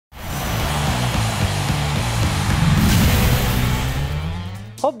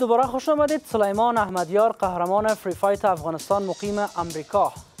خب دوباره خوش آمدید. سلیمان احمدیار قهرمان فری فایت افغانستان مقیم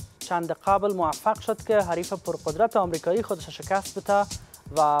امریکا چند قبل موفق شد که حریف پرقدرت آمریکایی خودش شکست بده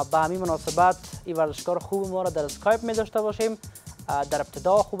و به همین مناسبت این ورزشکار خوب ما را در اسکایپ می داشته باشیم. در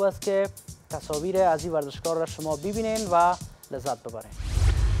ابتدا خوب است که تصاویر از این ورزشکار را شما ببینید و لذت ببرید.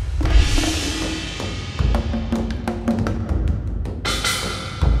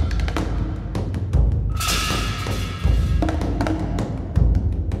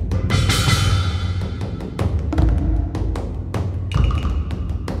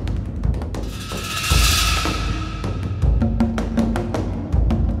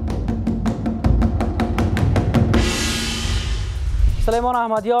 سلیمان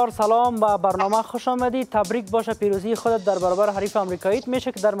احمدیار، سلام، به برنامه خوش آمدید. تبریک باشه پیروزی خودت در برابر حریف آمریکاییت.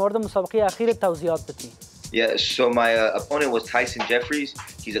 میشه که در مورد مسابقه اخیر توضیحات بدی؟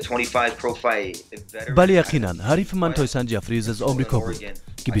 بله یقینا حریف من تایسون جفریز از آمریکا بود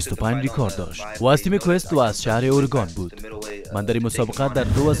که 25 ریکارد داشت و از تیم کوست و از شهر اورگان بود. من در این مسابقه در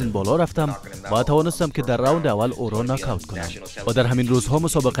 2 از این بالا رفتم و توانستم که در راوند اول او را ناکاوت کنم و در همین روزها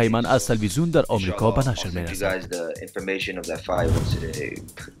مسابقه من از تلویزیون در آمریکا به نشر می‌رسد.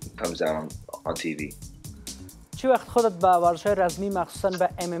 چه وقت خودت به ورزش رزمی مخصوصا به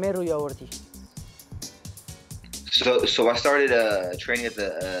MMA روی آوردی؟ So I started training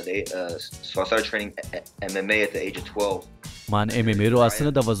MMA at the age of 12. من MMA رو از سن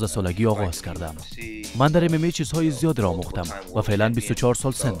 12 سالگی آغاز کردم. من در MMA چیزهای زیادی را آموختم و فعلا 24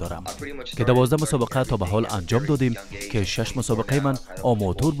 سال سن دارم که 12 مسابقه تا به حال انجام دادیم که 6 مسابقه من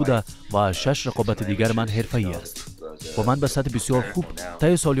آماتور بوده و 6 رقابت دیگر من حرفه‌ای است. و من به سطح بسیار خوب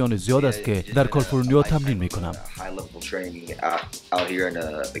طی سالیان زیاد است که در کالیفرنیا تمرین می‌کنم.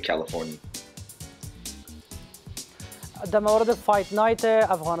 در مورد فایت نایت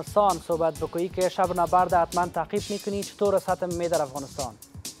افغانستان صحبت بکنی که شب نبرد حتما تعقیب میکنی، چطور سطح MMA در افغانستان؟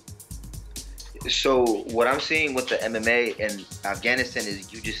 So what I'm seeing with the MMA in Afghanistan is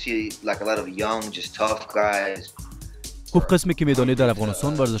you just see like a lot of young, just tough guys. خوب قسمی که میدانید در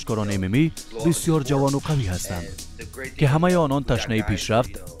افغانستان ورزشکاران MMA بسیار جوان و قوی هستند که همه آنان تشنه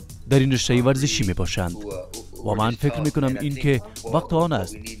پیشرفت در این رشته ورزشی می باشند. و من فکر میکنم این که وقت آن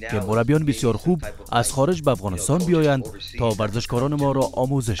است که مربیان بسیار خوب از خارج به افغانستان بیایند تا ورزشکاران ما را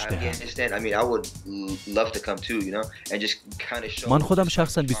آموزش دهند. من خودم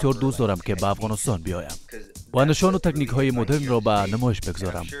شخصا بسیار دوست دارم که به افغانستان بیایم و نشان و تکنیک های مدرن را به نمایش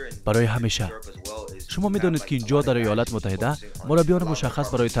بگذارم برای همیشه. شما میدانید که اینجا در ایالات متحده مربیان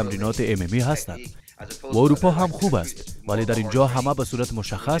مشخص برای تمرینات MMA هستند و اروپا هم خوب است، ولی در اینجا همه به صورت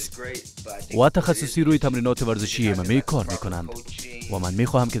مشخص و تخصصی روی تمرینات ورزشی MMA کار میکنند و من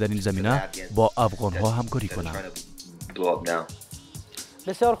میخواهم که در این زمینه با افغان ها همکاری کنم.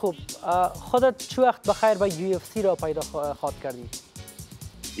 بسیار خوب. خودت چه وقت بخیر به UFC را پیدا خواهد کردی؟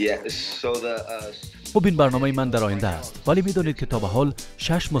 خب این برنامه من در آینده است، ولی میدانید که تا به حال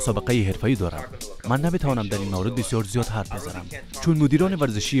 6 مسابقه حرفه‌ای دارم. من نمیتوانم در این مورد بسیار زیاد حرف بزنم چون مدیران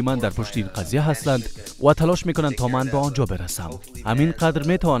ورزشی من در پشت این قضیه هستند و تلاش میکنند تا من به آنجا برسم. همین قدر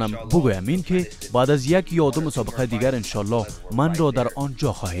میتوانم بگویم این که بعد از 1 یا 2 مسابقه دیگر انشالله من را در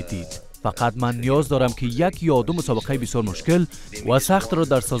آنجا خواهید دید. فقط من نیاز دارم که 1 یا 2 مسابقه بسیار مشکل و سخت را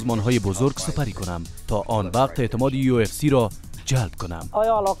در سازمان‌های بزرگ سپری کنم تا آن وقت اعتماد UFC را جلب کنم.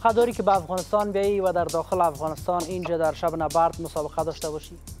 آیا علاقه داری که به افغانستان بیایی و در داخل افغانستان اینجا در شب نبرد مسابقه داشته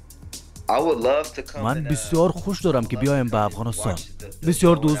باشی؟ من بسیار خوش دارم که بیایم به افغانستان.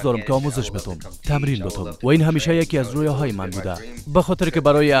 بسیار دوست دارم که آموزش بدم، تمرین بدم و این همیشه یکی از رویاهای من بوده. به خاطر که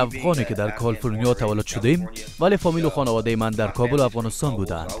برای افغانی که در کالیفرنیا تولد شدیم ولی فامیل و خانواده من در کابل و افغانستان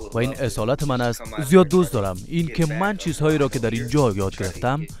بودند و این اصالت من است. زیاد دوست دارم این که من چیزهایی را که در اینجا یاد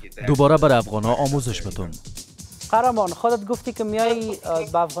گرفتم دوباره بر افغان‌ها آموزش بدم. قهرمان، خودت گفتی که میای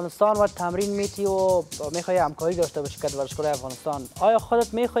به افغانستان و تمرین میتی و میخوای همکاری داشته باشی که ورزشکار افغانستان. آیا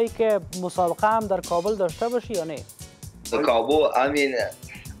خودت میخوای که مسابقه هم در کابل داشته باشی یا نه؟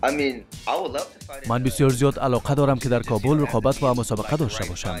 من بسیار زیاد علاقه دارم که در کابل رقابت و مسابقه داشته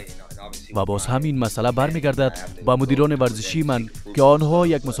باشم و باز همین مسئله برمیگردد با مدیران ورزشی من که آنها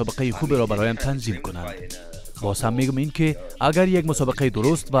یک مسابقه خوب را برایم تنظیم کنند. باز هم میگم این که اگر یک مسابقه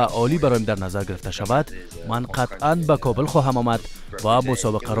درست و عالی برایم در نظر گرفته شود من قطعاً به کابل خواهم آمد و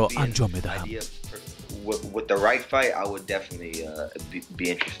مسابقه را انجام میدهم.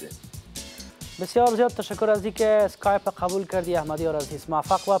 بسیار زیاد تشکر از اینکه اسکایپ قبول کردی احمدیار عزیز.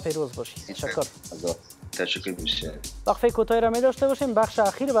 موفق و پیروز باشی. تشکر. تشکر بسیار. وقفه کوتاهی را می داشته باشیم. بخش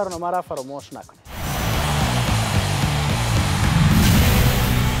اخیر برنامه را فراموش نکنید.